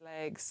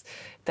legs.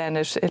 Then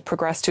it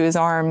progressed to his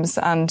arms,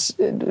 and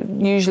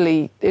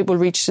usually it will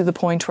reach to the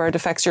point where it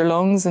affects your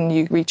lungs and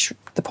you reach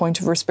the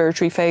point of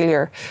respiratory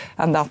failure,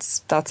 and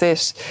that's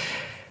it.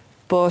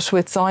 But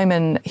with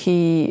Simon,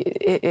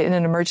 in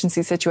an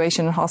emergency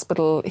situation in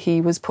hospital,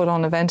 he was put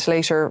on a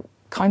ventilator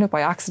kind of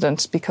by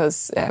accident,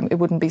 because it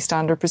wouldn't be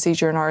standard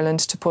procedure in Ireland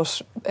to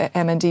put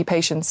MND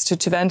patients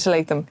to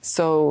ventilate them.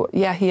 So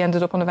yeah, he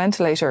ended up on a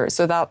ventilator.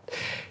 So that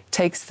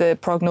takes the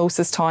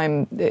prognosis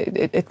time,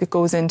 it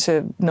goes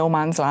into no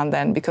man's land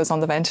then, because on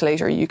the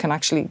ventilator you can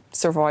actually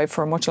survive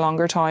for a much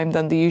longer time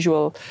than the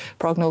usual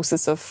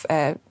prognosis of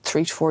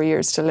 3 to 4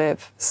 years to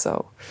live.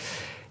 So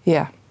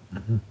yeah.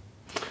 Mm-hmm.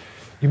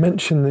 You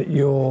mentioned that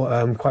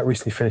you're quite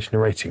recently finished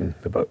narrating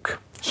the book.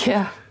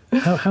 Yeah.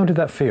 How did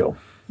that feel?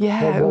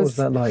 Yeah. What was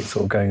that like,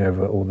 sort of going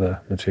over all the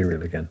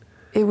material again?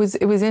 It was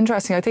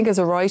interesting. I think as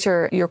a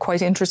writer, you're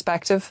quite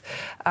introspective,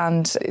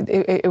 and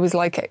it was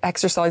like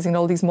exercising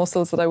all these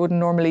muscles that I wouldn't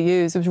normally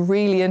use. It was a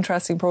really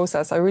interesting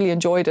process. I really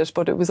enjoyed it,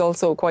 but it was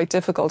also quite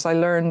difficult. I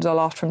learned a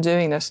lot from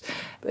doing it.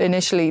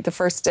 Initially, the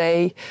first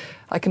day,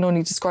 I can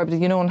only describe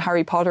it, in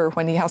Harry Potter,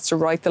 when he has to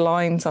write the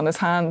lines on his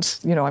hand,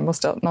 I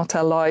must not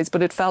tell lies,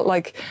 but it felt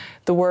like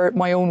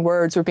my own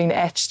words were being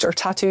etched or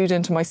tattooed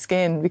into my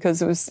skin,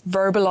 because it was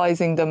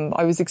verbalizing them.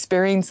 I was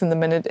experiencing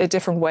them in a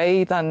different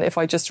way than if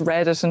I just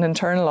read it and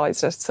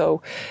internalized it.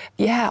 So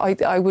yeah,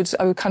 I would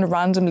kind of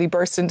randomly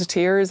burst into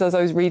tears as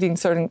I was reading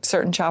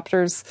certain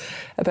chapters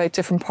about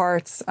different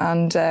parts.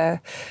 And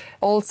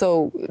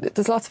also,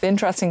 there's lots of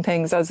interesting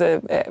things.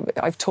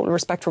 I've total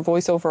respect for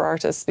voiceover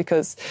artists,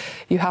 because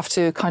you have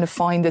to kind of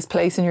find this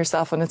place in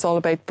yourself, and it's all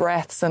about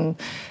breaths, and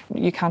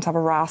you can't have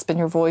a rasp in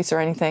your voice or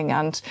anything.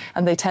 And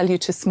they tell you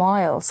to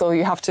smile. So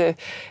you have to,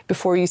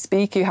 before you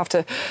speak, you have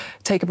to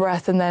take a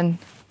breath and then,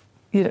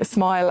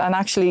 smile. And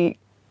actually,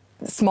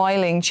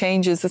 smiling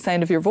changes the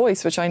sound of your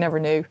voice, which I never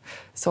knew.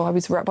 So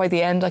by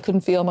the end, I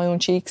couldn't feel my own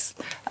cheeks,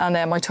 and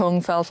my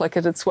tongue felt like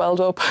it had swelled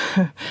up.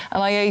 And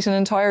I ate an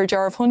entire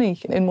jar of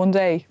honey in one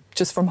day,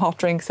 just from hot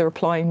drinks. They were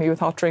plying me with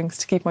hot drinks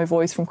to keep my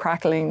voice from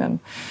crackling.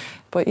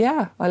 But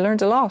yeah, I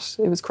learned a lot.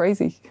 It was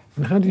crazy.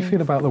 And how do you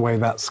feel about the way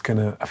that's going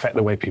to affect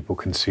the way people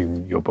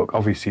consume your book?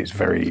 Obviously, it's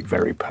very,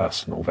 very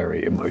personal,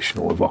 very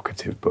emotional,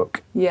 evocative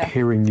book. Yeah.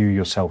 Hearing you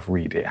yourself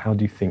read it, how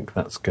do you think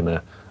that's going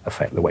to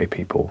affect the way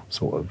people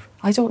sort of...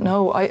 I don't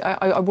know.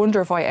 I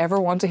wonder if I ever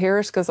want to hear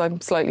it, because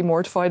I'm slightly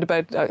mortified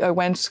about... I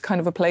went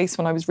kind of a place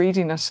when I was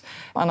reading it,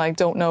 and I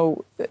don't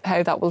know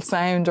how that will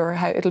sound, or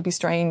how it'll be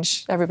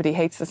strange. Everybody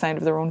hates the sound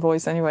of their own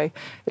voice anyway.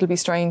 It'll be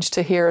strange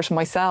to hear it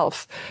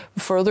myself.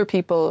 For other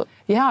people,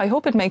 yeah, I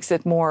hope it makes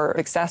it more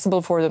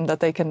accessible for them, that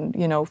they can,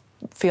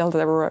 feel that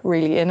they were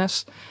really in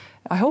it.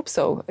 I hope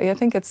so. I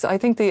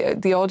think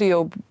the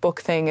audio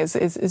book thing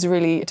is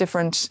really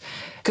different,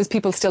 because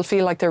people still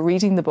feel like they're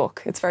reading the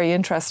book. It's very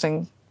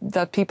interesting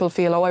that people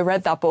feel, I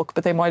read that book,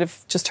 but they might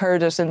have just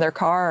heard it in their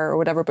car or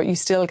whatever, but you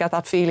still get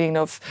that feeling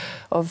of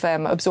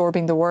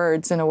absorbing the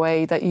words in a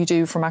way that you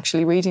do from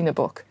actually reading a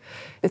book.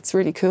 It's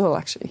really cool,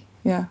 actually.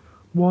 Yeah.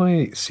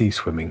 Why sea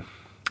swimming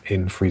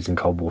in freezing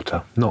cold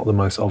water? Not the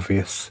most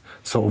obvious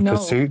sort of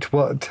pursuit.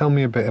 Tell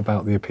me a bit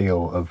about the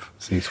appeal of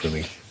sea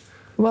swimming.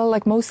 Well,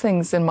 like most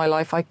things in my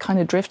life, I kind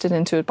of drifted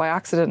into it by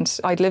accident.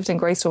 I'd lived in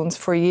Greystones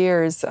for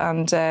years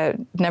and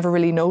never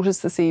really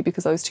noticed the sea,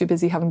 because I was too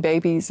busy having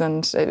babies,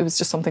 and it was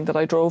just something that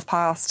I drove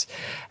past.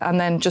 And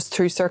then just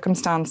through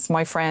circumstance,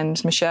 my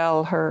friend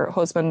Michelle, her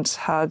husband,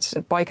 had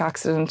a bike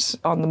accident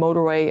on the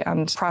motorway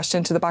and crashed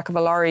into the back of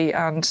a lorry,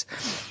 and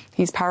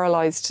he's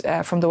paralysed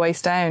from the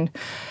waist down.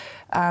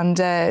 And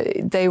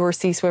they were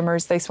sea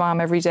swimmers. They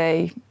swam every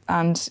day.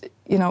 And,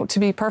 to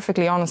be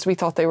perfectly honest, we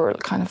thought they were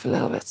kind of a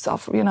little bit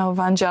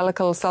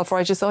evangelical,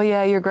 self-righteous. Oh,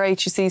 yeah, you're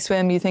great. You sea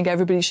swim. You think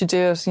everybody should do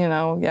it.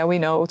 Yeah, we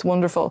know. It's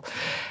wonderful.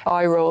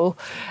 Eye roll.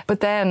 But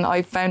then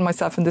I found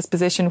myself in this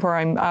position where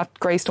I'm at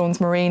Greystones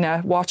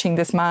Marina watching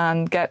this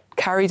man get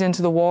carried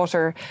into the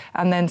water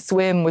and then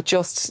swim with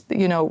just,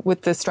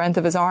 with the strength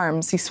of his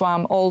arms. He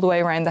swam all the way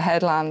around the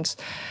headland,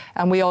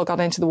 and we all got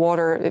into the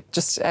water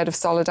just out of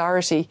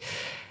solidarity.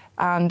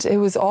 And it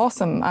was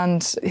awesome.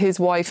 And his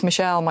wife,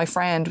 Michelle, my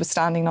friend, was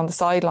standing on the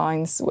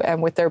sidelines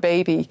with their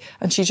baby,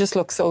 and she just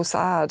looked so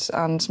sad.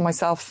 And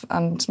myself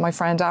and my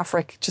friend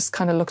Afric just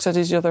kind of looked at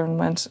each other and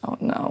went, oh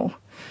no,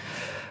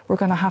 we're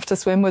going to have to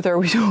swim with her.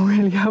 We don't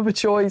really have a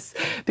choice,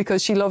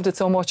 because she loved it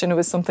so much, and it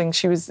was something,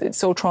 she was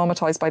so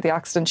traumatised by the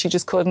accident, she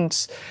just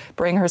couldn't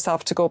bring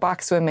herself to go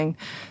back swimming.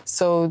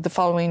 So the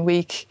following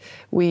week,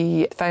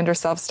 we found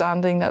ourselves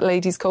standing at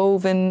Ladies'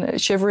 Cove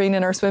shivering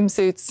in our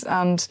swimsuits,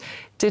 and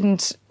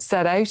didn't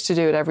set out to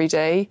do it every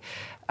day,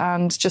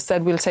 and just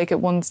said we'll take it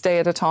one day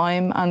at a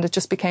time. And it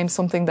just became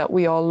something that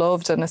we all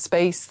loved, and a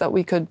space that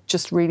we could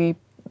just really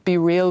be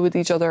real with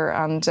each other.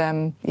 And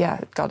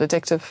it got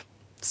addictive.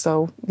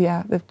 So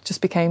yeah, it just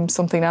became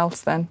something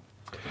else then.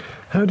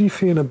 How do you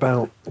feel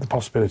about the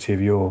possibility of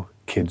your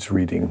kids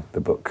reading the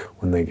book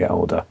when they get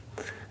older?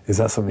 Is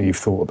that something you've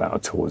thought about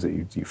at all?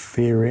 Do you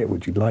fear it?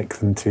 Would you like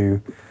them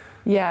to?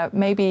 Yeah,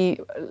 maybe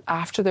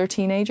after they're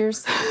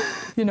teenagers.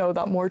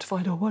 That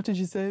mortified, what did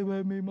you say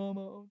about me, Mama?